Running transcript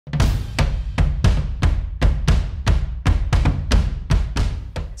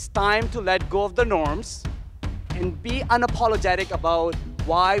It's time to let go of the norms and be unapologetic about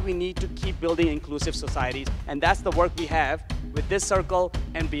why we need to keep building inclusive societies. And that's the work we have with this circle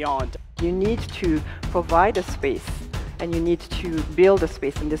and beyond. You need to provide a space, and you need to build a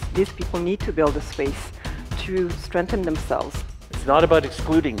space, and these people need to build a space to strengthen themselves. It's not about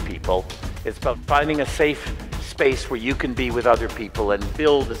excluding people, it's about finding a safe space where you can be with other people and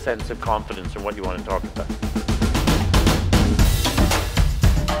build a sense of confidence in what you want to talk about.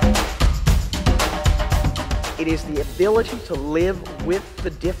 It is the ability to live with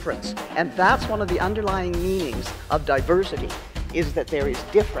the difference. And that's one of the underlying meanings of diversity, is that there is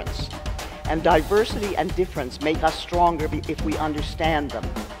difference. And diversity and difference make us stronger if we understand them.